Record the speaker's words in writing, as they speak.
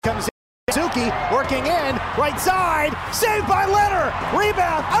Suzuki working in, right side, saved by Leonard.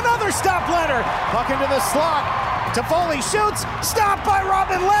 Rebound, another stop Leonard. Puck into the slot. Toffoli shoots, stopped by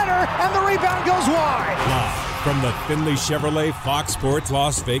Robin Leonard, and the rebound goes wide. Live from the Findlay Chevrolet Fox Sports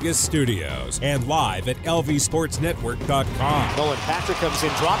Las Vegas studios and live at lvsportsnetwork.com. Nolan Patrick comes in,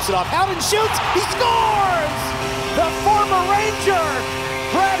 drops it off, Howden shoots, he scores! The former Ranger,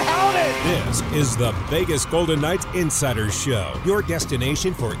 Brett Howden. This is the Vegas Golden Knights Insider Show, your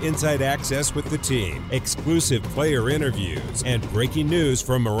destination for inside access with the team, exclusive player interviews, and breaking news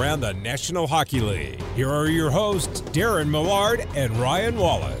from around the National Hockey League. Here are your hosts, Darren Millard and Ryan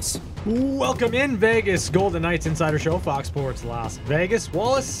Wallace. Welcome in, Vegas Golden Knights Insider Show, Fox Sports Las Vegas.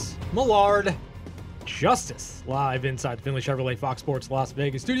 Wallace, Millard, Justice, live inside the Findlay Chevrolet Fox Sports Las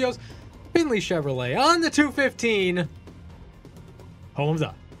Vegas studios. Findlay Chevrolet on the 215. Homes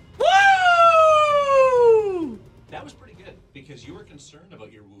up. Woo! That was pretty good because you were concerned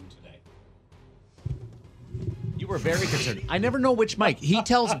about your wound today. You were very concerned. I never know which mic.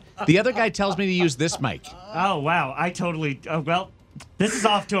 The other guy tells me to use this mic. Oh, wow. This is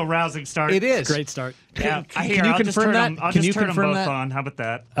off to a rousing start. It is. Great start. Yeah, Can you confirm that? I'll Can just you turn them confirm both that? on. How about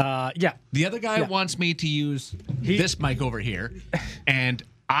that? Yeah. The other guy wants me to use this mic over here, and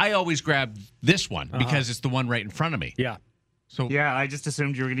I always grab this one because it's the one right in front of me. Yeah. So Yeah, I just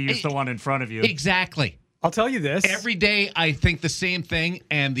assumed you were going to use the one in front of you. exactly. I'll tell you this. Every day I think the same thing,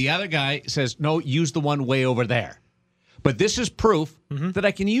 and the other guy says, no, use the one way over there. But this is proof that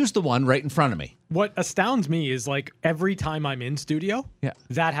I can use the one right in front of me. What astounds me is like every time I'm in studio,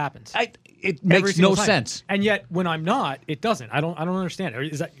 that happens. It Every makes single no time. sense. And yet when I'm not, it doesn't. I don't understand. Are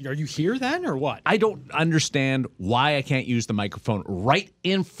you here then or what? I don't understand why I can't use the microphone right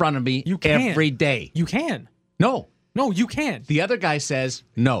in front of me You can. every day. You can. No. No, you can. The other guy says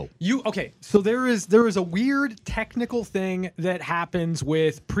no. Okay, so there is a weird technical thing that happens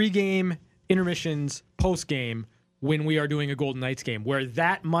with pregame, intermissions, postgame when we are doing a Golden Knights game, where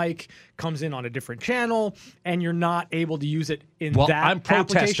that mic comes in on a different channel and you're not able to use it in that I'm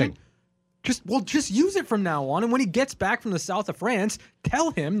application. protesting. Just use it from now on. And when he gets back from the south of France,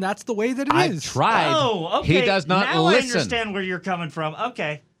 tell him that's the way that it I've is. tried. Oh, okay. He does not now listen. I understand where you're coming from.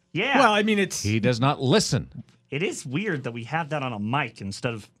 Okay. Yeah. Well, I mean, it's He does not listen. It is weird that we have that on a mic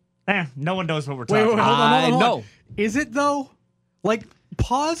instead of, no one knows what we're wait, talking hold about. on, hold on. know. Is it though? Like,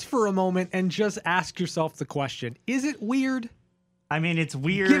 pause for a moment and just ask yourself the question: is it weird? I mean, it's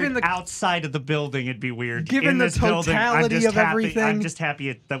weird. Given the- outside of the building, it'd be weird. Given In the this building, I'm totality just of happy, everything. I'm just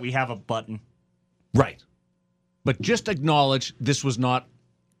happy that we have a button. Right. But just acknowledge this was not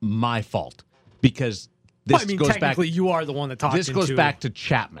my fault because this Well, I mean, goes back. technically, you are the one that talked. This goes into- back to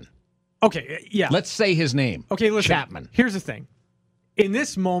Chapman. Okay, yeah. Let's say his name. Okay, listen. Chapman. Here's the thing. In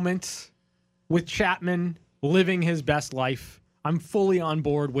this moment, with Chapman living his best life, I'm fully on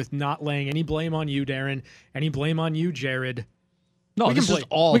board with not laying any blame on you, Darren, any blame on you, Jared. No, this is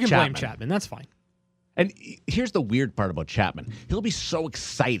all we can Chapman. blame Chapman. That's fine. And here's the weird part about Chapman. He'll be so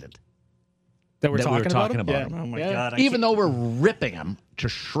excited That we're that we were talking talking about about him. him. Oh my Yeah. God! I Even can't- though we're ripping him to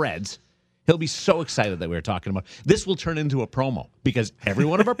shreds, he'll be so excited that we were talking about. This will turn into a promo because every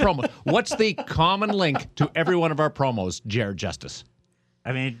one of our promos. What's the common link to every one of our promos, Jared Justice?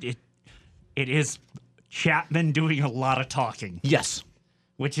 I mean, it is Chapman doing a lot of talking, Yes.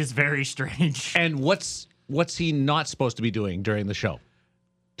 which is very strange. And what's he not supposed to be doing during the show?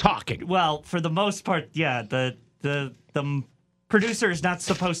 Talking. Well, for the most part, yeah, the producer is not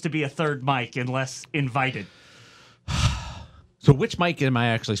supposed to be a third mic unless invited. So which mic am I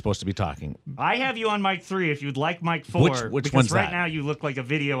actually supposed to be talking? I have you on mic 3 if you'd like mic 4. Which because one's right that? now you look like a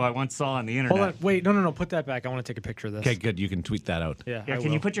video I once saw on the internet. Hold on. Wait, no. Put that back. I want to take a picture of this. Okay, good. You can tweet that out. Yeah, Yeah, I can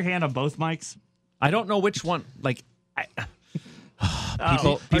will. you put your hand on both mics? I don't know which one. Like,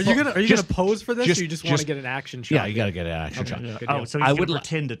 Oh. Are you gonna just- pose for this, just- or you just want to just- get an action shot? yeah, you got to get an action shot. Good Oh, deal. so I he's would going li- to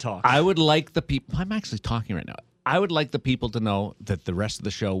pretend to talk. I would like the people. I'm actually talking right now. I would like the people to know that the rest of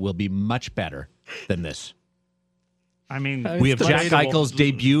the show will be much better than this. I mean, We have Jack debatable. Eichel's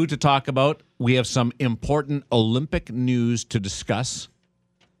debut to talk about. We have some important Olympic news to discuss.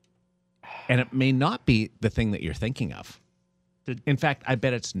 And it may not be the thing that you're thinking of. In fact, I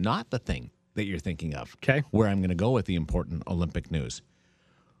bet it's not the thing that you're thinking of. Okay. Where I'm going to go with the important Olympic news.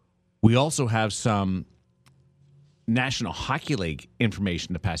 We also have some National Hockey League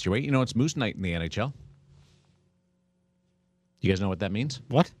information to pass your way. You know, it's Moose Night in the NHL. You guys know what that means?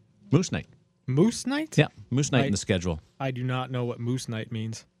 What? Moose Night. Moose Night? Yeah, Moose Night in Right. the schedule. I do not know what Moose Night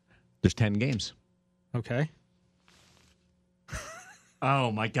means. There's 10 games. Okay.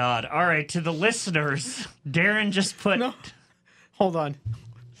 oh my God. All right, to the listeners, Darren just put. No. Hold on.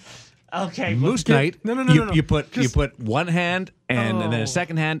 Okay. Moose get- Night. no. You put Just- one hand and then a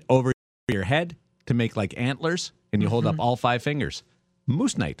second hand over your head to make like antlers, and you hold up all 5 fingers.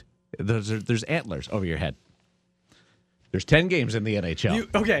 Moose Night. There's antlers over your head. There's 10 games in the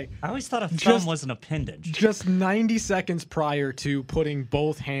NHL. Okay. I always thought a thumb was an appendage. Just 90 seconds prior to putting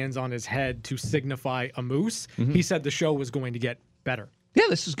both hands on his head to signify a moose, he said the show was going to get better. Yeah,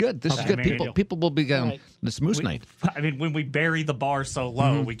 this is good. This is good. People will be going, this Moose Night. I mean, when we bury the bar so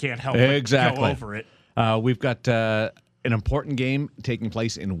low, we can't help Exactly. but go over it. We've got an important game taking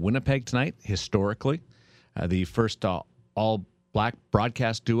place in Winnipeg tonight, historically. The first all-black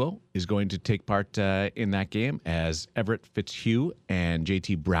broadcast duo is going to take part in that game, as Everett Fitzhugh and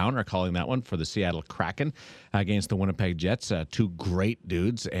JT Brown are calling that one for the Seattle Kraken against the Winnipeg Jets. 2 great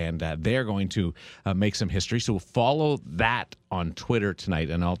dudes, and they're going to make some history. So follow that on Twitter tonight,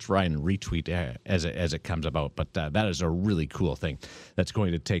 and I'll try and retweet as it comes about. But that is a really cool thing that's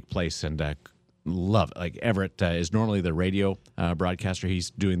going to take place, and love it. Like Everett is normally the radio broadcaster.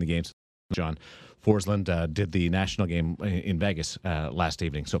 He's doing the games. John Forsland did the national game in Vegas last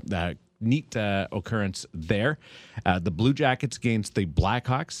evening. So neat occurrence there. The Blue Jackets against the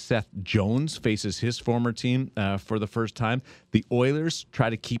Blackhawks. Seth Jones faces his former team for the first time. The Oilers try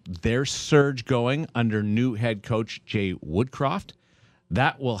to keep their surge going under new head coach Jay Woodcroft.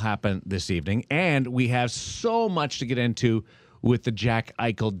 That will happen this evening. And we have so much to get into with the Jack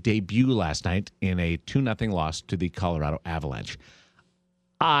Eichel debut last night in a 2-0 loss to the Colorado Avalanche.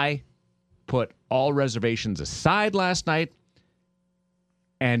 I put all reservations aside last night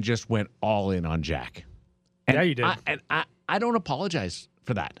and just went all in on Jack. And yeah, you did. I don't apologize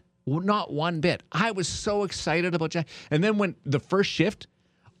for that. Not one bit. I was so excited about Jack. And then when the first shift,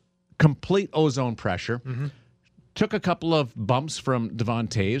 complete ozone pressure, took a couple of bumps from Devon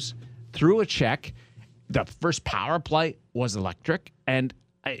Toews, threw a check. The first power play was electric. And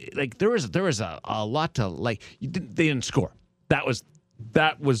there was a lot to like. They didn't score. That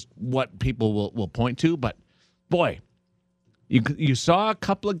was what people will point to. But boy, you saw a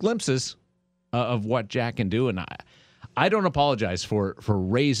couple of glimpses of what Jack can do, and I don't apologize for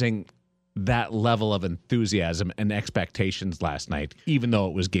raising that level of enthusiasm and expectations last night, even though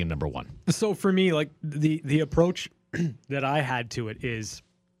it was game number 1. So for me, like the approach that I had to it is,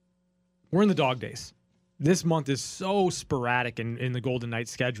 we're in the dog days. This month is so sporadic in the Golden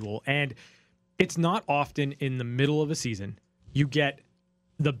Knights schedule, and it's not often in the middle of a season you get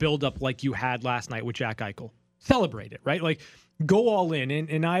the buildup like you had last night with Jack Eichel. Celebrate it, right? Like, go all in.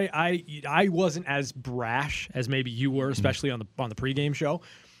 And I wasn't as brash as maybe you were, especially on the pregame show.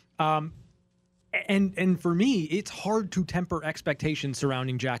 And for me, it's hard to temper expectations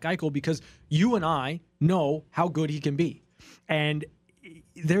surrounding Jack Eichel because you and I know how good he can be. And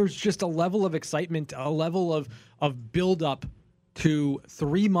there's just a level of excitement, a level of buildup to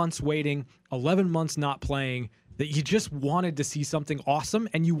 3 months waiting, 11 months not playing, that you just wanted to see something awesome,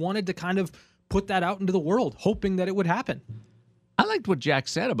 and you wanted to kind of put that out into the world, hoping that it would happen. I liked what Jack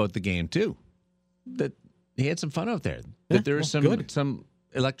said about the game, too. That he had some fun out there. That there was some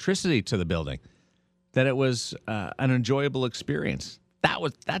electricity to the building. That it was an enjoyable experience.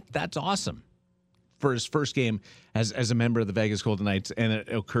 That's awesome for his first game as a member of the Vegas Golden Knights, and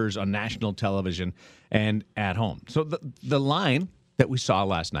it occurs on national television and at home. So the line that we saw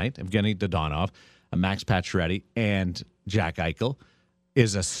last night, Evgeny Dodonov, Max Pacioretty, and Jack Eichel,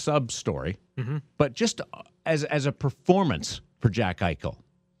 is a sub-story, but just as a performance for Jack Eichel.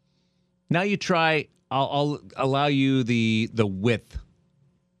 Now you try, I'll allow you the width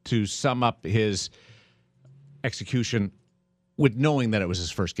to sum up his execution with knowing that it was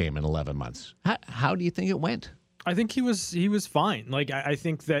his first game in 11 months. How do you think it went? I think he was fine. Like, I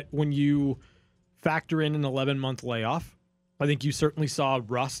think that when you factor in an 11-month layoff, I think you certainly saw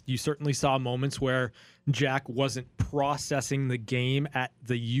rust. You certainly saw moments where Jack wasn't processing the game at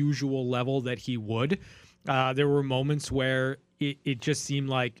the usual level that he would. There were moments where it just seemed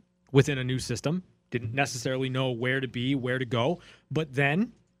like within a new system, didn't necessarily know where to be, where to go. But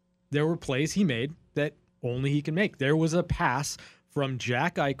then there were plays he made that only he can make. There was a pass from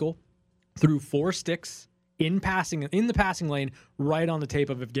Jack Eichel through 4 sticks in the passing lane right on the tape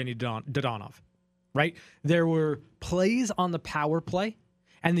of Evgeny Dodonov. Right? There were plays on the power play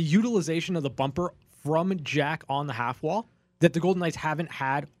and the utilization of the bumper from Jack on the half wall that the Golden Knights haven't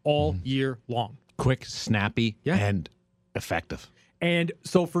had all year long. Quick, snappy, and effective. And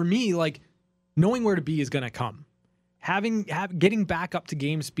so for me, like, knowing where to be is going to come. Getting back up to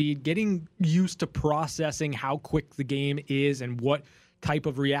game speed, getting used to processing how quick the game is and what type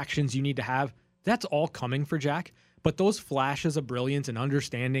of reactions you need to have, that's all coming for Jack. But those flashes of brilliance and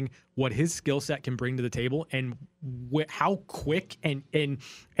understanding what his skill set can bring to the table and how quick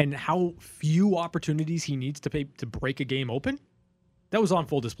and how few opportunities he needs to break a game open, that was on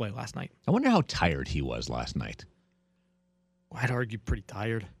full display last night. I wonder how tired he was last night. I'd argue pretty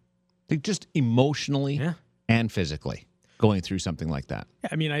tired. Like just emotionally and physically going through something like that. Yeah,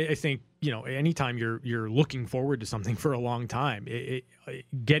 I mean, I think, anytime you're looking forward to something for a long time,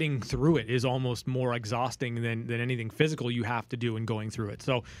 getting through it is almost more exhausting than anything physical you have to do in going through it.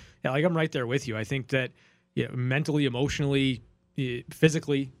 So, yeah, I'm right there with you. I think that mentally, emotionally,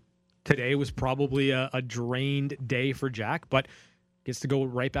 physically, today was probably a drained day for Jack, but gets to go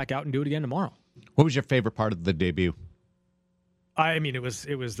right back out and do it again tomorrow. What was your favorite part of the debut? I mean, it was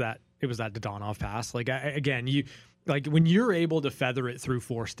that Dadonov pass. Like, when you're able to feather it through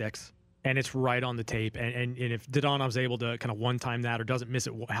 4 sticks and it's right on the tape, and if Dadonov's able to kind of one-time that or doesn't miss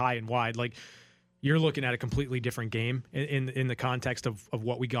it high and wide, like, you're looking at a completely different game in the context of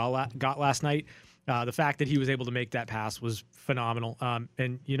what we got last night. The fact that he was able to make that pass was phenomenal.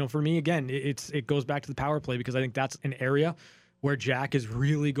 And for me, again, it goes back to the power play, because I think that's an area where Jack is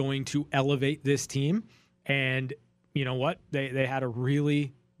really going to elevate this team. And you know what? They had a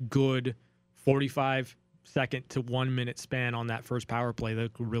really good 45-second to 1 minute span on that first power play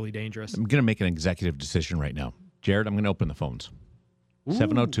that was really dangerous. I'm going to make an executive decision right now. Jared, I'm going to open the phones.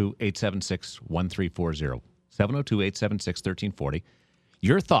 702-876-1340. 702-876-1340.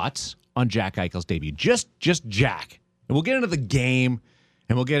 Your thoughts on Jack Eichel's debut. Just Jack. And we'll get into the game,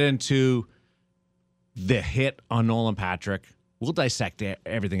 and we'll get into the hit on Nolan Patrick. We'll dissect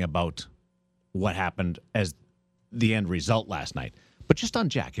everything about what happened as the end result last night. But just on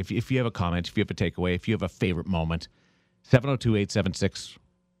Jack, if you have a comment, if you have a takeaway, if you have a favorite moment,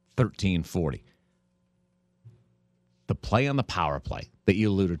 702-876-1340. The play on the power play that you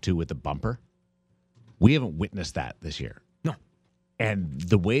alluded to with the bumper, we haven't witnessed that this year. No. And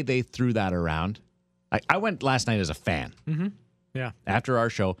the way they threw that around, I went last night as a fan. Mm-hmm. Yeah. After our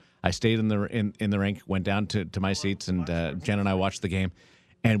show, I stayed in the rink, went down to my seats, and Jen and I watched the game.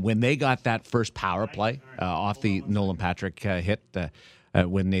 And when they got that first power play off the Nolan Patrick hit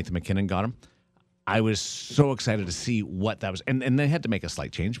when Nathan McKinnon got him, I was so excited to see what that was. And they had to make a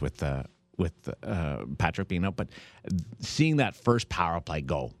slight change with Patrick being out. But seeing that first power play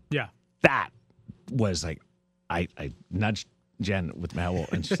go, that was like, I nudged Jen with my elbow,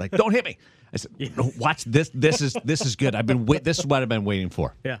 and she's like, "Don't hit me." I said, "No, watch this. This is good. This is what I've been waiting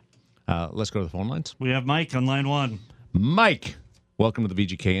for." Yeah. Let's go to the phone lines. We have Mike on line 1. Mike, welcome to the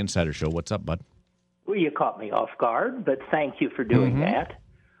VGK Insider Show. What's up, bud? Well, you caught me off guard, but thank you for doing that.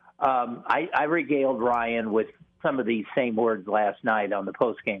 I regaled Ryan with some of these same words last night on the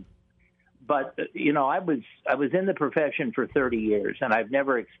postgame. But, I was in the profession for 30 years, and I've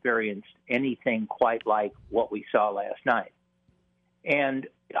never experienced anything quite like what we saw last night. And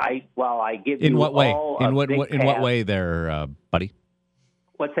I give you in what way? all In a what big in what pass. way there, buddy?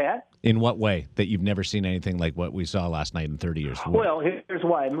 What's that? In what way that you've never seen anything like what we saw last night in 30 years? Well, here's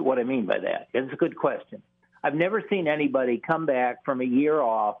what I mean by that. It's a good question. I've never seen anybody come back from a year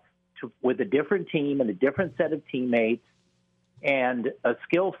off with a different team and a different set of teammates and a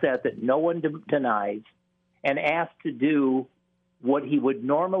skill set that no one denies, and asked to do what he would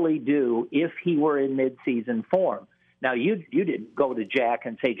normally do if he were in midseason form. Now, you didn't go to Jack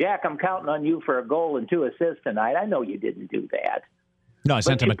and say, "Jack, I'm counting on you for a goal and 2 assists tonight." I know you didn't do that. No, I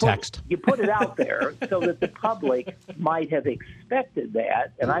sent him a text. You put it out there so that the public might have expected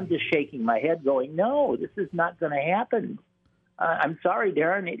that, and I'm just shaking my head going, no, this is not going to happen. I'm sorry,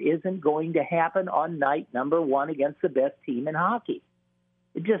 Darren, it isn't going to happen on night number 1 against the best team in hockey.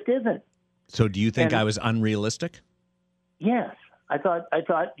 It just isn't. So do you think I was unrealistic? Yes. I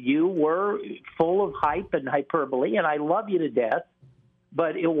thought you were full of hype and hyperbole, and I love you to death,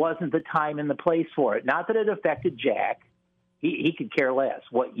 but it wasn't the time and the place for it. Not that it affected Jack. He could care less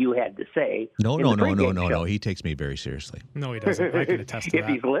what you had to say. No. He takes me very seriously. No, he doesn't. I can attest to if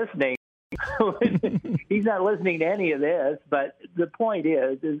that. he's listening, he's not listening to any of this. But the point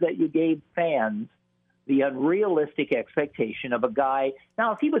is that you gave fans the unrealistic expectation of a guy.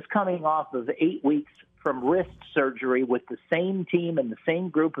 Now, if he was coming off of 8 weeks from wrist surgery with the same team and the same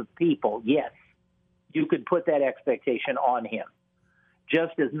group of people, yes, you could put that expectation on him.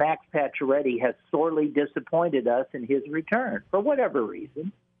 Just as Max Pacioretty has sorely disappointed us in his return, for whatever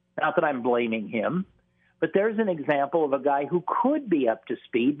reason. Not that I'm blaming him, but there's an example of a guy who could be up to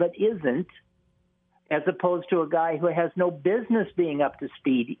speed but isn't, as opposed to a guy who has no business being up to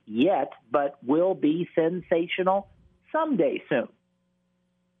speed yet but will be sensational someday soon,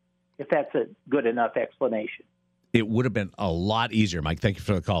 if that's a good enough explanation. It would have been a lot easier, Mike. Thank you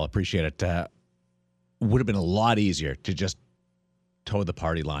for the call. Appreciate it. Would have been a lot easier to just toe the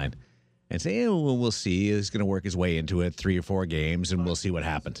party line and say, well, we'll see. He's going to work his way into it 3 or 4 games, and we'll see what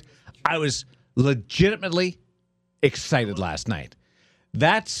happens. I was legitimately excited last night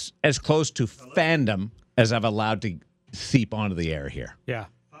That's as close to fandom as I've allowed to seep onto the air here. Yeah.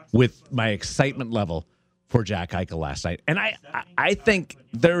 With my excitement level for Jack Eichel last night. And I think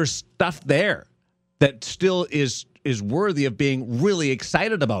there's stuff there that still is worthy of being really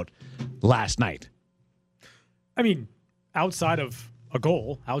excited about last night. I mean, outside of a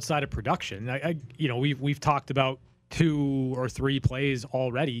goal, outside of production, we've talked about 2 or 3 plays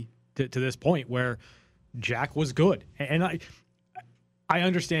already to this point where Jack was good. And I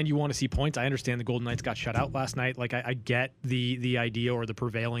understand you want to see points. I understand the Golden Knights got shut out last night. Like I get the idea or the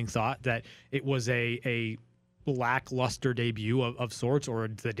prevailing thought that it was a lackluster debut of sorts, or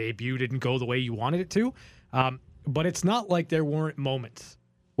the debut didn't go the way you wanted it to. But it's not like there weren't moments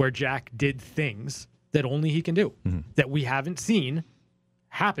where Jack did things that only he can do, that we haven't seen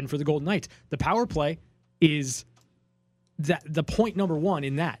happen for the Golden Knights. The power play is the point number one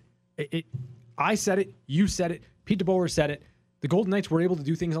in that. I said it, you said it, Pete DeBoer said it. The Golden Knights were able to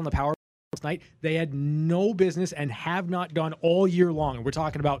do things on the power last night they had no business and have not done all year long. And we're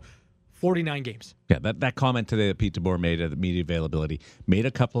talking about 49 games. Yeah, that comment today that Pete DeBoer made at the media availability, made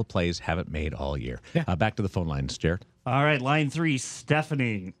a couple of plays, haven't made all year. Yeah. Back to the phone lines, Jared. All right, line 3,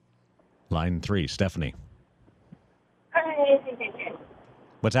 Stephanie. Line 3, Stephanie. Hi.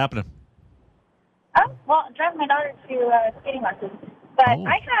 What's happening? Well, I'm driving my daughter to skating lessons. But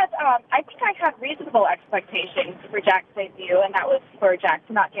I think I had reasonable expectations for Jack's debut, and that was for Jack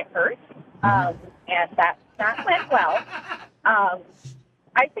to not get hurt. And that went well.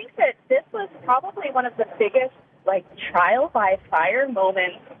 I think that this was probably one of the biggest, trial by fire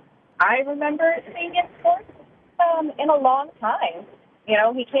moments I remember seeing in sports in a long time. You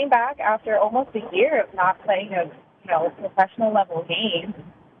know, he came back after almost a year of not playing a, professional level game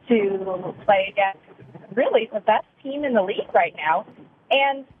to play against really the best team in the league right now.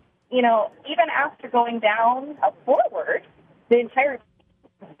 And, even after going down a forward, the entire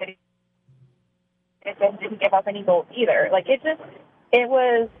team didn't give up any goals either. It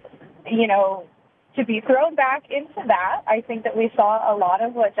was, to be thrown back into that, I think that we saw a lot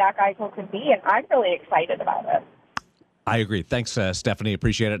of what Jack Eichel could be, and I'm really excited about it. I agree. Thanks, Stephanie.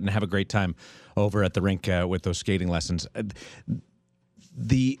 Appreciate it, and have a great time over at the rink with those skating lessons.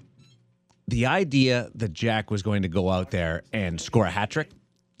 The idea that Jack was going to go out there and score a hat trick,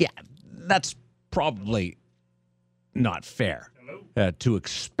 yeah, that's probably not fair to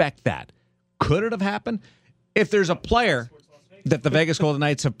expect that. Could it have happened? If there's a player that the Vegas Golden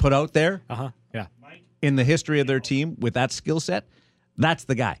Knights have put out there in the history of their team with that skill set, that's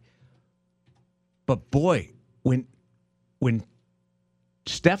the guy. But boy, when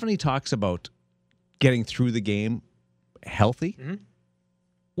Stephanie talks about getting through the game healthy,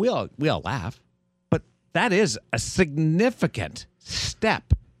 we all laugh, but that is a significant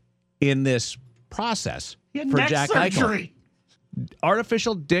step in this process for Jack Eichel.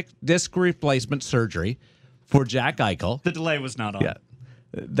 Artificial disc replacement surgery for Jack Eichel. The delay was not on. Yeah,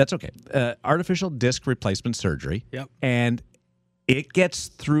 that's okay. Artificial disc replacement surgery. Yep. And it gets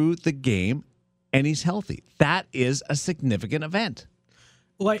through the game, and he's healthy. That is a significant event.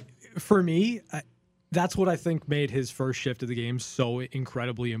 For me, that's what I think made his first shift of the game so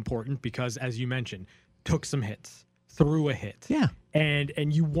incredibly important because, as you mentioned, took some hits, threw a hit. Yeah.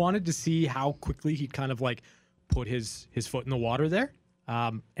 And you wanted to see how quickly he'd kind of put his foot in the water there.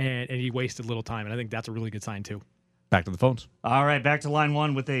 And he wasted little time. And I think that's a really good sign, too. Back to the phones. All right, back to line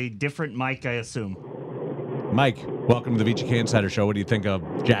 1 with a different mic, I assume. Mike, welcome to the VGK Insider Show. What do you think of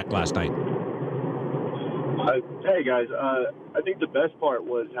Jack last night? Hey, guys. I think the best part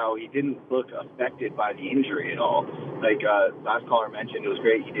was how he didn't look affected by the injury at all. Last caller mentioned, it was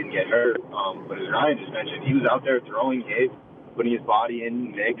great he didn't get hurt. But as Ryan just mentioned, he was out there throwing hits, putting his body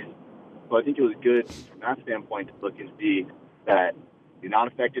in mix. So I think it was good from that standpoint to look and see that he's not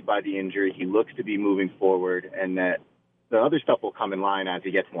affected by the injury. He looks to be moving forward, and that the other stuff will come in line as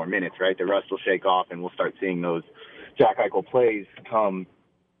he gets more minutes, right? The rust will shake off, and we'll start seeing those Jack Eichel plays come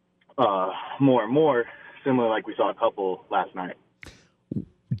more and more, similar like we saw a couple last night.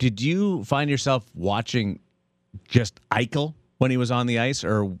 Did you find yourself watching just Eichel when he was on the ice,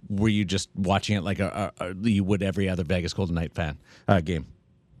 or were you just watching it like you would every other Vegas Golden Knight fan game?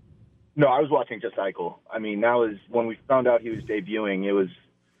 No, I was watching just Eichel. I mean, that was when we found out he was debuting. It was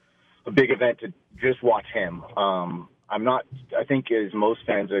a big event to just watch him. I think as most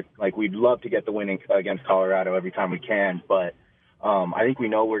fans are, we'd love to get the win against Colorado every time we can, but I think we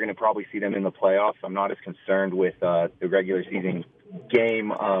know we're going to probably see them in the playoffs. I'm not as concerned with the regular season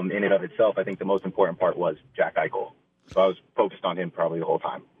game in and of itself. I think the most important part was Jack Eichel. So I was focused on him probably the whole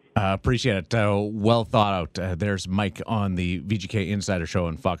time. Appreciate it. Well thought out. There's Mike on the VGK Insider Show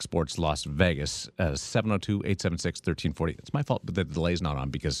on Fox Sports Las Vegas. 702-876-1340. It's my fault that the delay's not on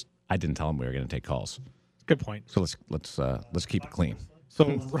because I didn't tell him we were going to take calls. Good point. So let's keep it clean. So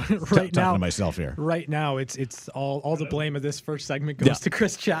right now, talking to myself here. Right now, it's all the blame of this first segment goes to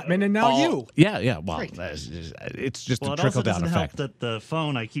Chris Chapman, and now you. Yeah. Well, it's just a trickle down it also doesn't effect. help that the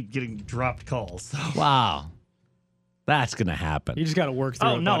phone, I keep getting dropped calls. So. Wow, that's gonna happen. You just got to work through.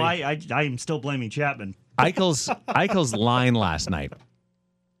 Oh it, no, buddy. I am still blaming Chapman. Eichel's line last night.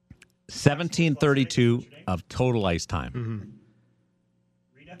 17:32 of total ice time.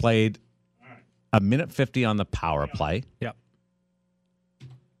 Played a minute 50 on the power play. Yep.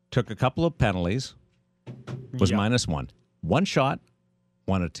 Took a couple of penalties. Was -1. One shot,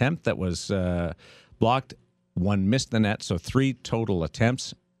 one attempt that was blocked, one missed the net. So 3 total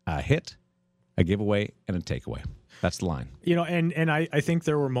attempts: a hit, a giveaway, and a takeaway. That's the line. And I think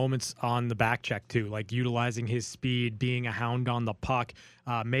there were moments on the back check too, like utilizing his speed, being a hound on the puck,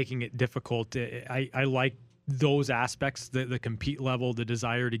 making it difficult. I like those aspects, the compete level, the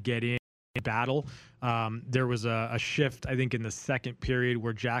desire to get in battle. There was a shift, I think, in the second period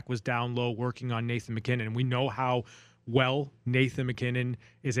where Jack was down low working on Nathan MacKinnon. And we know how well Nathan MacKinnon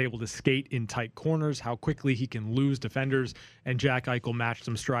is able to skate in tight corners, how quickly he can lose defenders, and Jack Eichel matched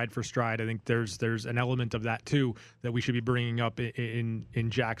him stride for stride. I think there's an element of that too that we should be bringing up in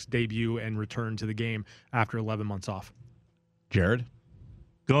Jack's debut and return to the game after 11 months off. Jared?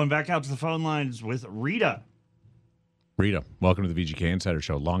 Going back out to the phone lines with Rita. Rita, welcome to the VGK Insider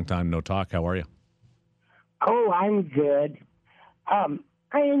Show. Long time no talk. How are you? Oh, I'm good. I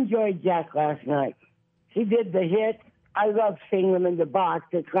enjoyed Jack last night. He did the hit. I love seeing him in the box.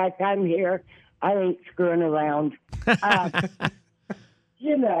 It's like I'm here. I ain't screwing around. I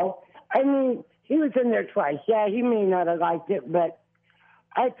mean, he was in there twice. Yeah, he may not have liked it, but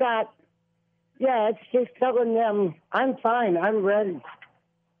I thought, it's just telling them, I'm fine. I'm ready.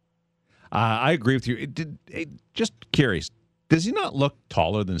 I agree with you. Just curious, does he not look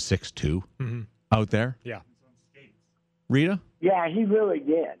taller than 6'2" out there? Yeah. Rita? Yeah, he really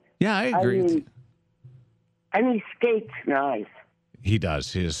did. Yeah, I agree with you. And he skates nice. He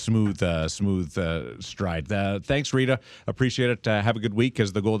does. His smooth stride. Thanks, Rita. Appreciate it. Have a good week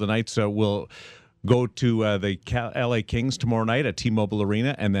as the Golden Knights will go to the LA Kings tomorrow night at T-Mobile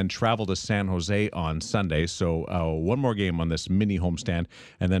Arena and then travel to San Jose on Sunday. So one more game on this mini homestand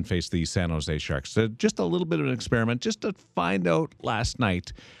and then face the San Jose Sharks. Just a little bit of an experiment just to find out last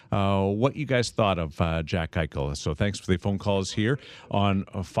night what you guys thought of Jack Eichel. So thanks for the phone calls here on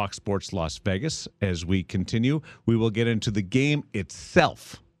Fox Sports Las Vegas. As we continue, we will get into the game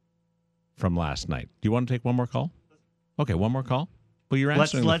itself from last night. Do you want to take one more call? Okay, one more call. Well, you're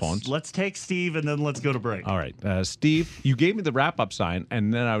answering the phones. Let's take Steve and then let's go to break. All right. Steve, you gave me the wrap-up sign,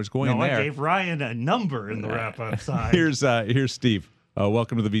 and then I was going there. I gave Ryan a number in the wrap-up sign. Here's Steve.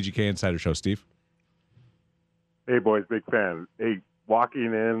 Welcome to the VGK Insider Show, Steve. Hey, boys, big fan. Hey, walking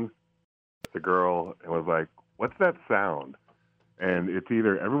in, the girl and was like, what's that sound? And it's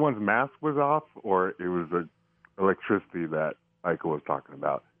either everyone's mask was off or it was the electricity that Eichel was talking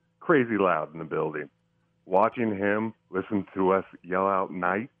about. Crazy loud in the building. Watching him listen to us yell out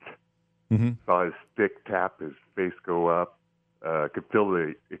night, saw his stick tap, his face go up, could feel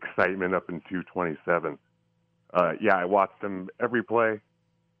the excitement up in 227. I watched him every play.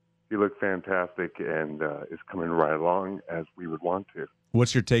 He looked fantastic and is coming right along as we would want to.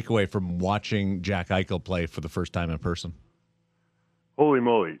 What's your takeaway from watching Jack Eichel play for the first time in person? Holy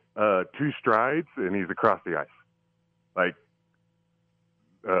moly. 2 strides and he's across the ice. Like,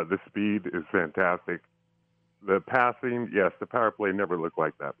 the speed is fantastic. The passing, yes, the power play never looked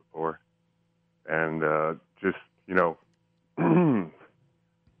like that before. And just,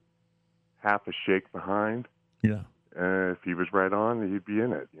 half a shake behind. Yeah. If he was right on, he'd be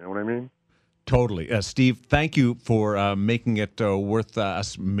in it. You know what I mean? Totally. Steve, thank you for making it worth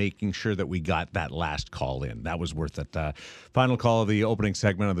us making sure that we got that last call in. That was worth it. Final call of the opening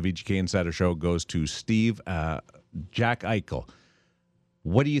segment of the VGK Insider Show goes to Steve. Jack Eichel,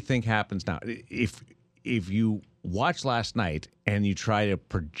 what do you think happens now? If you watch last night and you try to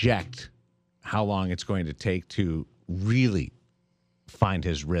project how long it's going to take to really find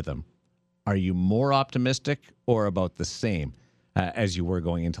his rhythm, are you more optimistic or about the same as you were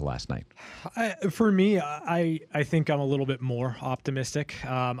going into last night? For me, I think I'm a little bit more optimistic.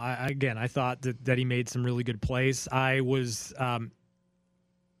 I thought that he made some really good plays. I was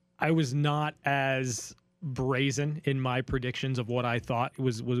not as brazen in my predictions of what I thought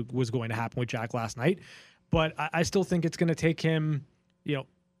was going to happen with Jack last night, but I still think it's going to take him,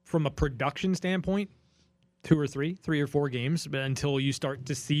 from a production standpoint, three or four games until you start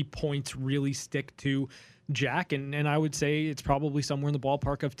to see points really stick to Jack. And I would say it's probably somewhere in the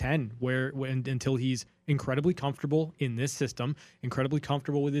ballpark of 10 until he's incredibly comfortable in this system, incredibly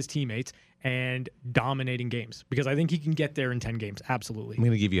comfortable with his teammates, and dominating games. Because I think he can get there in 10 games. Absolutely. I'm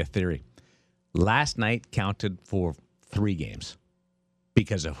going to give you a theory. Last night counted for 3 games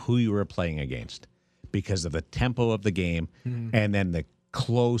because of who you were playing against, because of the tempo of the game, and then the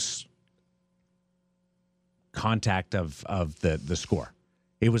close contact of the score.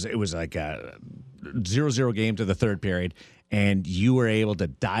 It was like a 0-0 game to the third period, and you were able to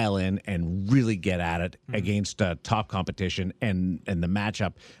dial in and really get at it against top competition and the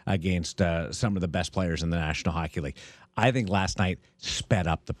matchup against some of the best players in the National Hockey League. I think last night sped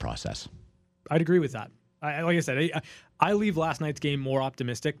up the process. I'd agree with that. Like I said, I leave last night's game more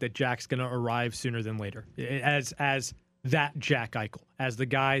optimistic that Jack's going to arrive sooner than later as that Jack Eichel, as the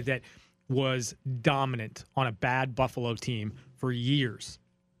guy that was dominant on a bad Buffalo team for years.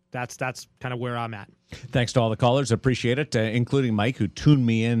 That's kind of where I'm at. Thanks to all the callers. Appreciate it, including Mike, who tuned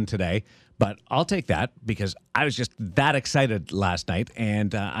me in today. But I'll take that because I was just that excited last night,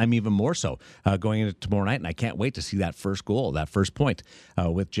 and I'm even more so going into tomorrow night, and I can't wait to see that first goal, that first point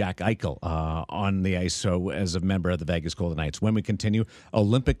with Jack Eichel on the ice as a member of the Vegas Golden Knights. When we continue,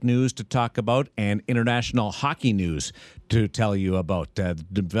 Olympic news to talk about and international hockey news to tell you about the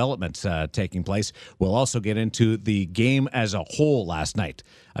developments taking place. We'll also get into the game as a whole last night.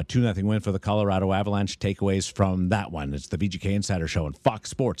 A 2-0 win for the Colorado Avalanche. Takeaways from that one. It's the VGK Insider Show on Fox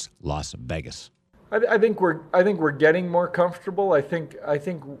Sports Las Vegas. I think we're getting more comfortable. I think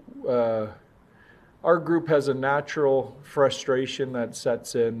our group has a natural frustration that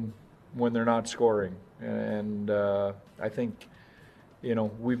sets in when they're not scoring, and I think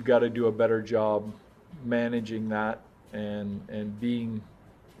we've got to do a better job managing that and being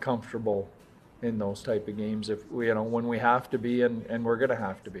comfortable in those type of games if when we have to be and we're going to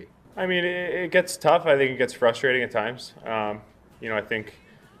have to be. I mean, it gets tough. I think it gets frustrating at times. I think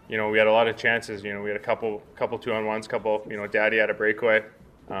we had a lot of chances. We had a couple 2-on-1s, couple. Daddy had a breakaway.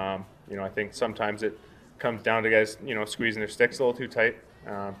 I think sometimes it comes down to guys squeezing their sticks a little too tight.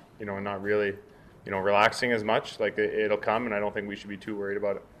 And not really relaxing as much. Like it'll come, and I don't think we should be too worried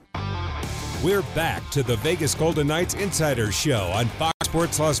about it. We're back to the Vegas Golden Knights Insider Show on Fox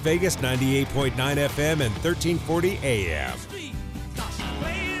Sports Las Vegas, 98.9 FM and 1340 AM.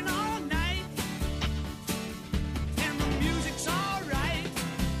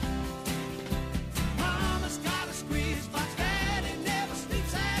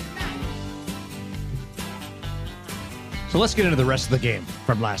 So let's get into the rest of the game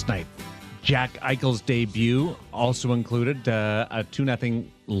from last night. Jack Eichel's debut also included a 2-0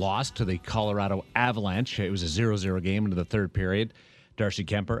 loss to the Colorado Avalanche. It was a 0-0 game into the third period. Darcy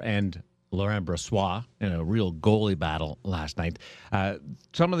Kemper and Laurent Brossoit in a real goalie battle last night.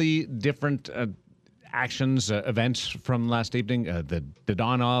 Some of the different events from last evening, the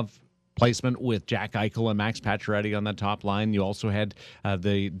Dadonov placement with Jack Eichel and Max Pacioretty on the top line. You also had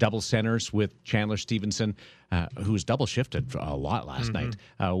the double centers with Chandler Stevenson, who was double shifted a lot last night,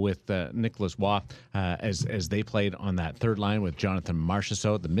 with Nicolas Waugh as they played on that third line with Jonathan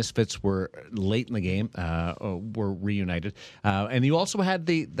Marchessault. The Misfits were late in the game, were reunited. And you also had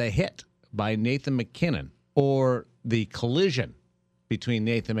the hit by Nathan MacKinnon, or the collision between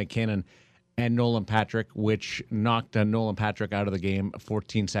Nathan MacKinnon and Nolan Patrick, which knocked Nolan Patrick out of the game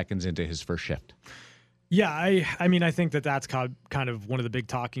 14 seconds into his first shift. Yeah, I mean, I think that's kind of one of the big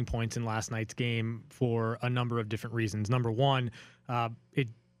talking points in last night's game for a number of different reasons. Number one, it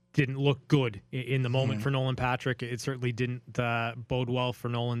didn't look good in the moment for Nolan Patrick. It certainly didn't bode well for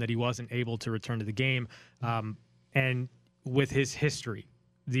Nolan that he wasn't able to return to the game. And with his history,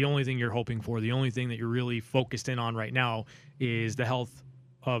 the only thing you're hoping for, the only thing that you're really focused in on right now is the health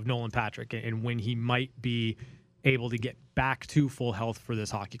of Nolan Patrick and when he might be able to get back to full health for this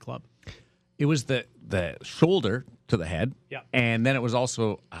hockey club. It was the shoulder to the head, and then it was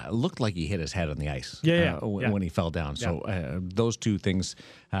also looked like he hit his head on the ice when he fell down. So those two things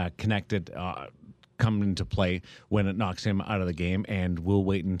connected come into play when it knocks him out of the game, and we'll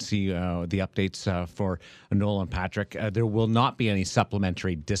wait and see the updates for Nolan Patrick. There will not be any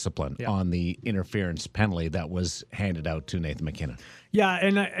supplementary discipline on the interference penalty that was handed out to Nathan MacKinnon. Yeah,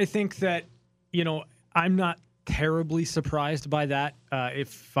 and I think that, I'm not terribly surprised by that,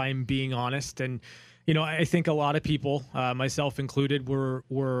 if I'm being honest. And, I think a lot of people, myself included,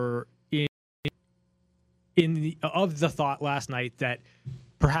 were in the thought last night that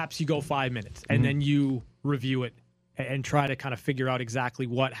perhaps you go 5 minutes and then you review it and try to kind of figure out exactly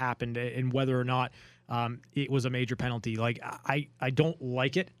what happened and whether or not it was a major penalty. Like, I don't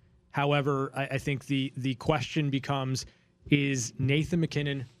like it. However, I think the question becomes, is Nathan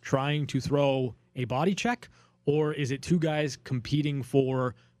MacKinnon trying to throw a body check, or is it two guys competing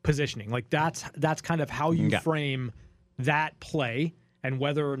for positioning? Like that's kind of how you frame that play, and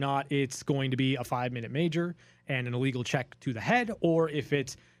whether or not it's going to be a 5-minute major and an illegal check to the head, or if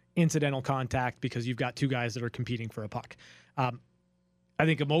it's incidental contact because you've got two guys that are competing for a puck. I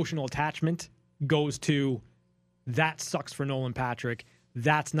think emotional attachment goes to, that sucks for Nolan Patrick.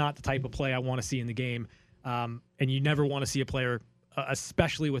 That's not the type of play I want to see in the game. And you never want to see a player,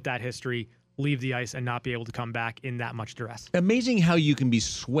 especially with that history, leave the ice and not be able to come back in that much duress. Amazing how you can be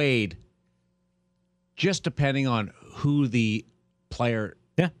swayed just depending on who the player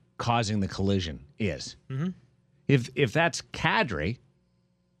causing the collision is. Mm-hmm. If that's Kadri,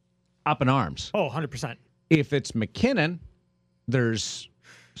 up in arms. Oh, 100%. If it's MacKinnon, there's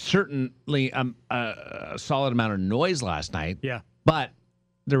certainly a solid amount of noise last night. Yeah. But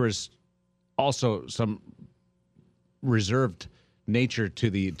there was also some reserved nature to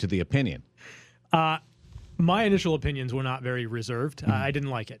the opinion. My initial opinions were not very reserved. I didn't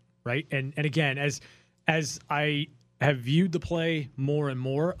like it, right? And again, as I have viewed the play more and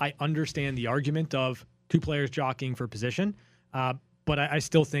more, I understand the argument of two players jockeying for position, but I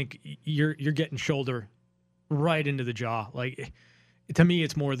still think you're getting shoulder right into the jaw. Like, to me,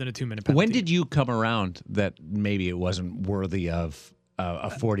 it's more than a 2-minute penalty. When did you come around that maybe it wasn't worthy of a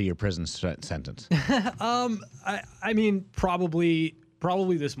 40-year prison sentence? I mean, probably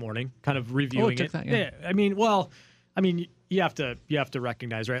this morning, kind of reviewing it. That, yeah. I mean, you have to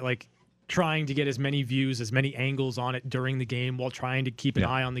recognize, right? Like, trying to get as many views, as many angles on it during the game, while trying to keep an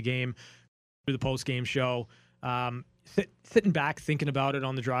eye on the game through the post-game show. Sitting back, thinking about it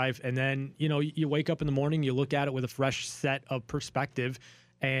on the drive, and then, you wake up in the morning, you look at it with a fresh set of perspective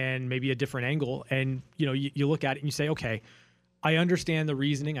and maybe a different angle, and you look at it and you say, okay, I understand the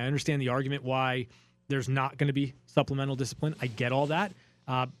reasoning, I understand the argument why there's not going to be supplemental discipline. I get all that,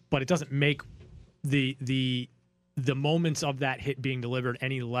 but it doesn't make the moments of that hit being delivered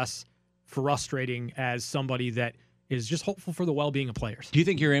any less frustrating as somebody that is just hopeful for the well-being of players. Do you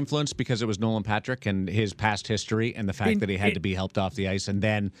think you're influenced because it was Nolan Patrick and his past history and the fact that he had to be helped off the ice and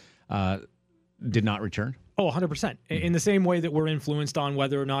then did not return? Oh, 100%. In the same way that we're influenced on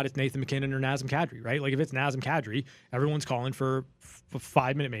whether or not it's Nathan MacKinnon or Nazem Kadri, right? Like, if it's Nazem Kadri, everyone's calling for a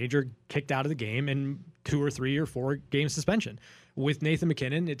 5-minute major, kicked out of the game, and 2 or 3 or 4 game suspension. With Nathan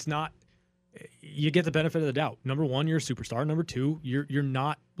MacKinnon, it's not. You get the benefit of the doubt. Number one, you're a superstar. Number two, you're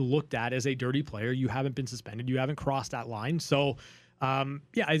not looked at as a dirty player. You haven't been suspended. You haven't crossed that line. So,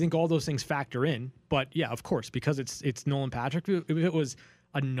 I think all those things factor in. But yeah, of course, because it's Nolan Patrick. If it was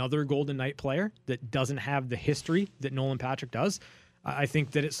another Golden Knight player that doesn't have the history that Nolan Patrick does, I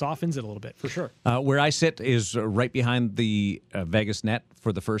think that it softens it a little bit, for sure. Where I sit is right behind the Vegas net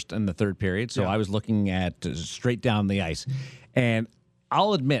for the first and the third period. So I was looking at straight down the ice. And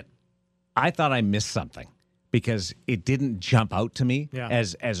I'll admit, I thought I missed something because it didn't jump out to me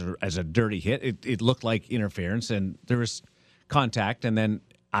as a dirty hit. It looked like interference, and there was contact, and then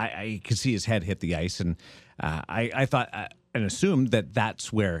I could see his head hit the ice, and I thought and assumed that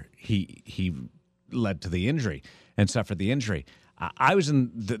that's where he led to the injury and suffered the injury. I was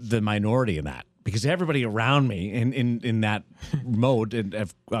in the minority in that because everybody around me in that mode,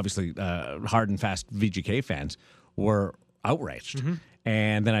 and obviously hard and fast VGK fans, were outraged. Mm-hmm.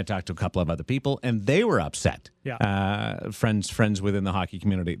 And then I talked to a couple of other people, and they were upset. Yeah. Friends within the hockey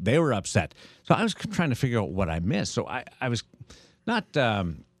community, they were upset. So I was trying to figure out what I missed. So I was not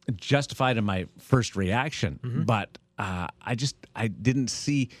justified in my first reaction, but I didn't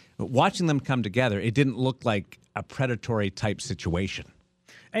see, watching them come together, it didn't look like a predatory type situation.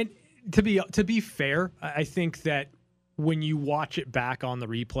 And to be fair, I think that when you watch it back on the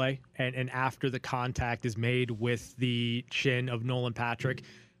replay and after the contact is made with the chin of Nolan Patrick,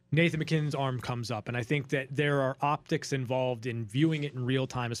 Nathan MacKinnon's arm comes up. And I think that there are optics involved in viewing it in real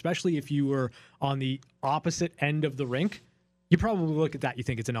time, especially if you were on the opposite end of the rink. You probably look at that, you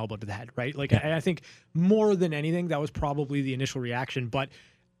think it's an elbow to the head, right? Like, I think more than anything, that was probably the initial reaction. But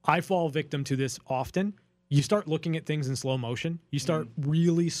I fall victim to this often. You start looking at things in slow motion. You start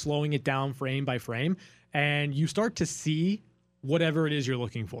really slowing it down frame by frame, and you start to see whatever it is you're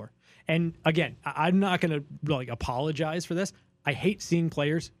looking for. And again, I'm not going to apologize for this. I hate seeing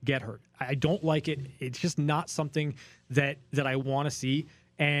players get hurt. I don't like it. It's just not something that I want to see.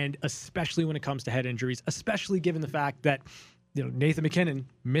 And especially when it comes to head injuries, especially given the fact that Nathan MacKinnon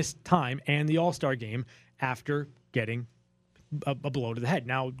missed time and the All-Star game after getting a blow to the head.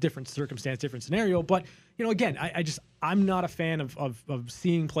 Now, different circumstance, different scenario, but again, I'm not a fan of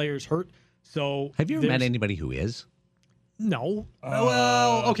seeing players hurt. So have you ever met anybody who is? No.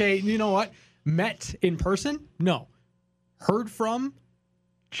 Well, okay. You know what? Met in person? No. Heard from?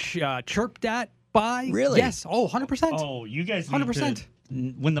 Chirped at by? Really? Yes. Oh, 100%. Oh, you guys need 100%. to,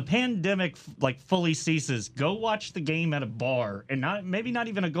 when the pandemic fully ceases, go watch the game at a bar, and maybe not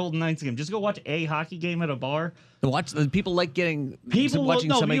even a Golden Knights game. Just go watch a hockey game at a bar. Watch the people like getting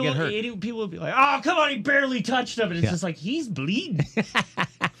Watching somebody get hurt. People will be like, "Oh, come on, he barely touched him," and it's just like he's bleeding.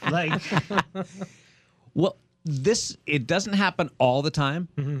 Well, it doesn't happen all the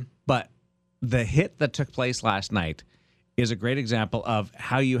time, but the hit that took place last night is a great example of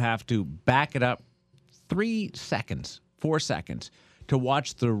how you have to back it up 3 seconds, 4 seconds to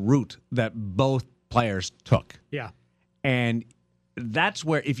watch the route that both players took. Yeah. And that's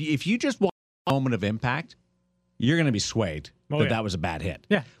where if you just watch a moment of impact, you're going to be swayed that was a bad hit.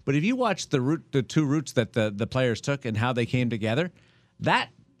 Yeah. But if you watch the two routes that the players took and how they came together, that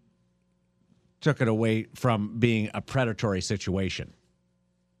took it away from being a predatory situation.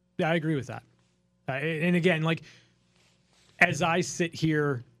 Yeah, I agree with that. And again, as I sit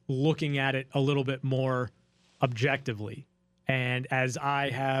here looking at it a little bit more objectively, and as I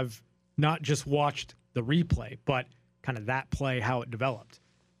have not just watched the replay, but kind of that play, how it developed,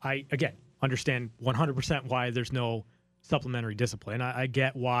 I, again, understand 100% why there's no supplementary discipline. I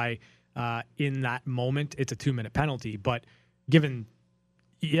get why in that moment it's a 2-minute penalty, but given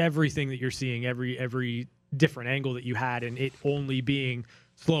everything that you're seeing, every different angle that you had, and it only being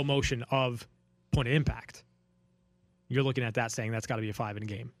slow motion of point of impact, you're looking at that saying that's got to be a 5 in a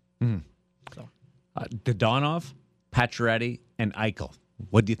game. So, Dodonov, Pacioretty, and Eichel.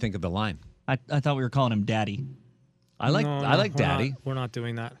 What do you think of the line? I thought we were calling him Daddy. I like Daddy. We're not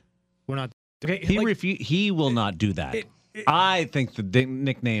doing that. We're not. Okay, He will not do that. I think the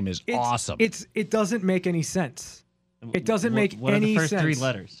nickname is awesome. It doesn't make any sense. It doesn't make what any are the first sense. 3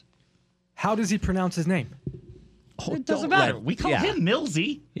 letters? How does he pronounce his name? It doesn't matter. We call him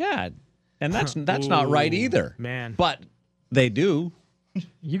Millsy. Yeah, and that's not right either. Man. But they do.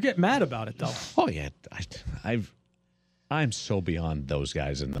 You get mad about it though. Oh yeah, I'm so beyond those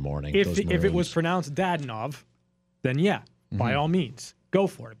guys in the morning. If it was Maroons. pronounced Dadonov, then yeah, by all means, go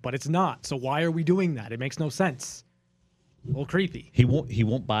for it. But it's not. So why are we doing that? It makes no sense. A little creepy. He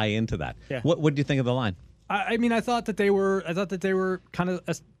won't buy into that. Yeah. What do you think of the line? I mean, I thought that they were kind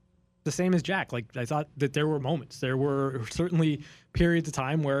of the same as Jack. I thought that there were moments. There were certainly periods of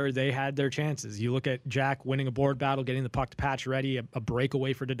time where they had their chances. You look at Jack winning a board battle, getting the puck to Pacioretty, a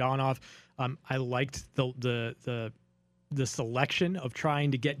breakaway for Dodonov. I liked the selection of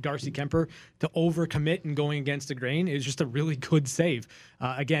trying to get Darcy Kemper to overcommit and going against the grain. It was just a really good save.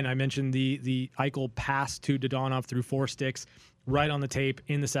 Again, I mentioned the Eichel pass to Dodonov through 4 sticks right on the tape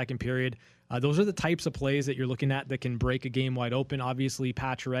in the second period. Those are the types of plays that you're looking at that can break a game wide open. Obviously,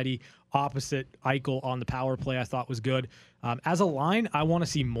 Pacioretty opposite Eichel on the power play I thought was good. As a line, I want to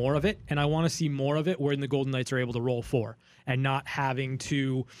see more of it, and I want to see more of it when the Golden Knights are able to roll 4 and not having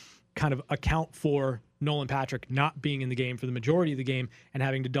to kind of account for Nolan Patrick not being in the game for the majority of the game and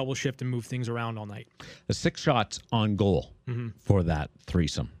having to double shift and move things around all night. The 6 shots on goal for that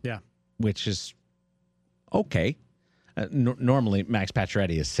threesome. Yeah. Which is okay. Normally, Max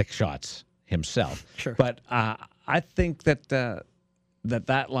Pacioretty is 6 shots himself. Sure. But I think that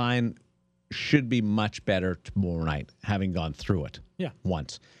that line should be much better tomorrow night, having gone through it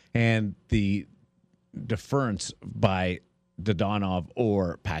once. And the deference by Dodonov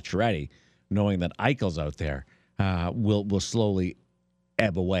or Pacioretty, knowing that Eichel's out there, will slowly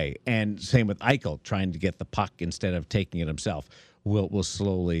ebb away. And same with Eichel, trying to get the puck instead of taking it himself, will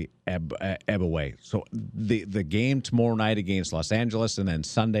slowly ebb away. So the game tomorrow night against Los Angeles and then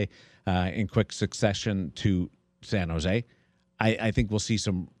Sunday in quick succession to San Jose, I think we'll see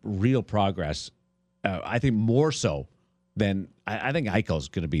some real progress. I think more so than I think Eichel's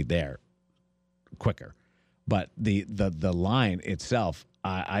going to be there quicker. But the line itself,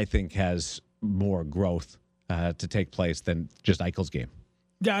 I think, has more growth to take place than just Eichel's game.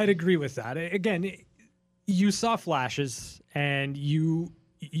 Yeah, I'd agree with that. Again, you saw flashes, and you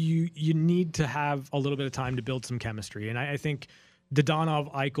need to have a little bit of time to build some chemistry. And I think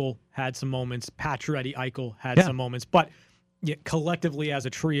Dodonov, Eichel had some moments. Pacioretty, Eichel had some moments. But collectively as a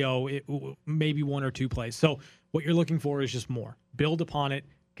trio, maybe 1 or 2 plays. So what you're looking for is just more. Build upon it.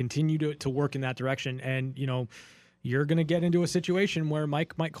 Continue to work in that direction, and you're going to get into a situation where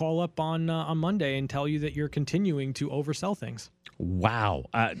Mike might call up on Monday and tell you that you're continuing to oversell things. Wow!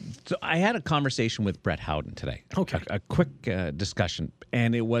 So I had a conversation with Brett Howden today. Okay, a quick discussion,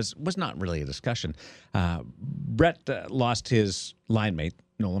 and it was not really a discussion. Brett lost his line mate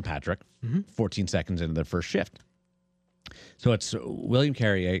Nolan Patrick 14 seconds into the first shift. So it's William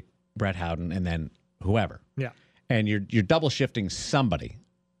Carrier, Brett Howden, and then whoever. Yeah. and you're double shifting somebody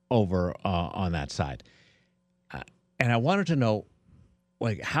over on that side. And I wanted to know,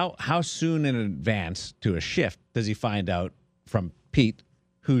 like, how soon in advance to a shift does he find out from Pete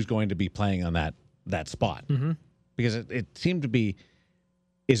who's going to be playing on that spot? Mm-hmm. Because it seemed to be,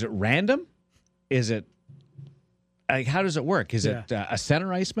 is it random? Is it, like, how does it work? Is it a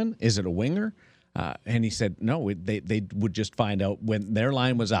center iceman? Is it a winger? And he said, no, they would just find out when their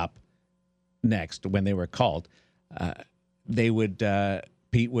line was up next, when they were called,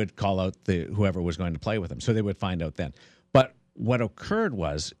 Pete would call out whoever was going to play with him. So they would find out then. But what occurred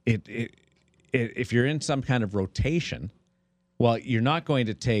was, if you're in some kind of rotation, well, you're not going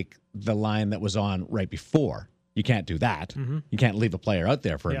to take the line that was on right before. You can't do that. Mm-hmm. You can't leave a player out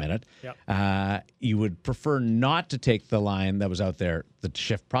there for a minute. Yep. You would prefer not to take the line that was out there the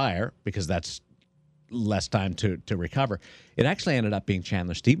shift prior, because that's less time to recover. It actually ended up being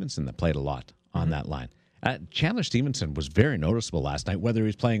Chandler Stevenson that played a lot on that line. Chandler Stevenson was very noticeable last night, whether he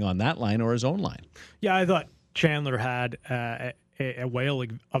was playing on that line or his own line. Yeah, I thought Chandler had a whale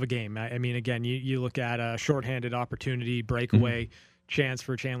of a game. I mean, again, you look at a shorthanded opportunity, breakaway chance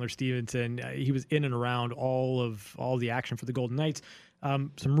for Chandler Stevenson. He was in and around all the action for the Golden Knights.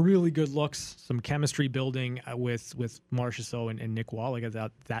 Some really good looks, some chemistry building with Marchessault and Nick Wall. Like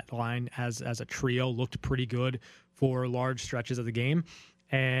that line as a trio looked pretty good for large stretches of the game.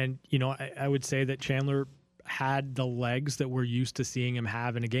 And, I would say that Chandler had the legs that we're used to seeing him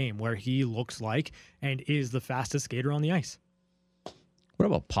have in a game, where he looks like and is the fastest skater on the ice. What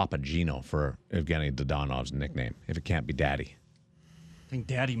about Papagino for Evgeny Dodonov's nickname, if it can't be Daddy? I think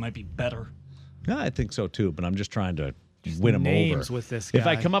Daddy might be better. Yeah, I think so too, but I'm just trying to win him names over. With this guy. If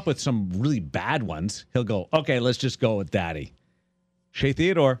I come up with some really bad ones, he'll go, okay, let's just go with Daddy. Shea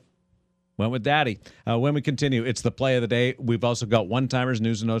Theodore went with Daddy. When we continue, it's the play of the day. We've also got one-timers,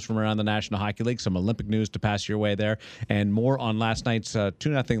 news and notes from around the National Hockey League, some Olympic news to pass your way there, and more on last night's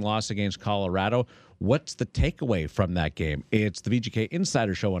 2-0 loss against Colorado. What's the takeaway from that game? It's the VGK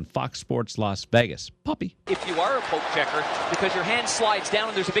Insider Show on Fox Sports Las Vegas. Puppy. If you are a poke checker, because your hand slides down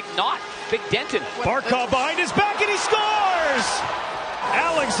and there's a big knot, big dent in it. Barkov behind his back and he scores!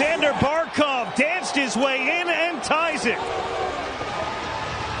 Alexander Barkov danced his way in and ties it.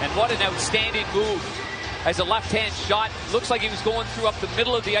 And what an outstanding move as a left-hand shot. Looks like he was going through up the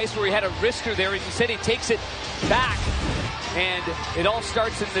middle of the ice where he had a wrister there, and he said he takes it back. And it all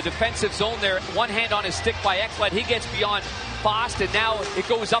starts in the defensive zone there. One hand on his stick by Ekblad. He gets beyond Fost, and now it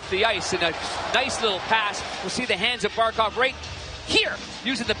goes up the ice in a nice little pass. We'll see the hands of Barkov right here,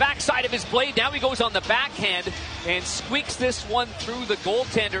 using the backside of his blade. Now he goes on the backhand and squeaks this one through the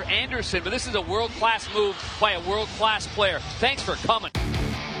goaltender, Anderson. But this is a world-class move by a world-class player. Thanks for coming.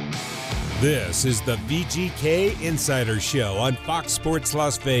 This is the VGK Insider Show on Fox Sports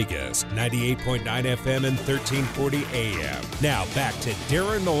Las Vegas, 98.9 FM and 1340 AM. Now back to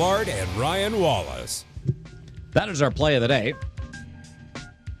Darren Millard and Ryan Wallace. That is our play of the day,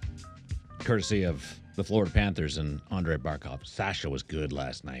 courtesy of the Florida Panthers and Andre Barkov. Sasha was good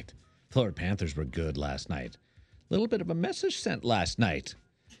last night. Florida Panthers were good last night. A little bit of a message sent last night.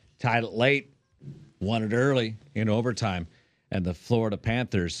 Tied it late, won it early in overtime, and the Florida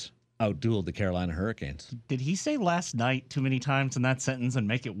Panthers outdueled the Carolina Hurricanes. Did he say last night too many times in that sentence and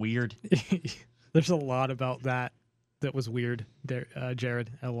make it weird? There's a lot about that was weird there, Jared.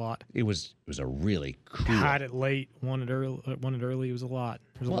 A lot. It was a really cool. Tied it late, won it early. It was a lot.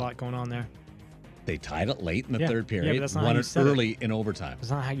 There's a lot going on there. They tied it late in the third period. Yeah, but that's not won how you it said early in overtime. That's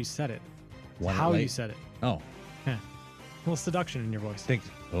not how you said it. Won how it late. you said it. Oh. Yeah. A little seduction in your voice. Yeah.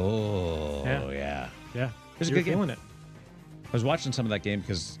 Yeah. It was a good game. It. I was watching some of that game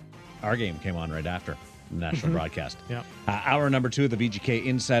because our game came on right after the national broadcast. Yeah. Hour number 2 of the VGK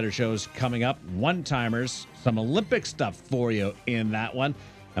Insider Show's coming up. One-timers, some Olympic stuff for you in that one.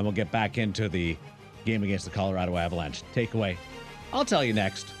 And we'll get back into the game against the Colorado Avalanche. Takeaway, I'll tell you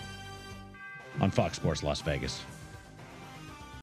next on Fox Sports Las Vegas.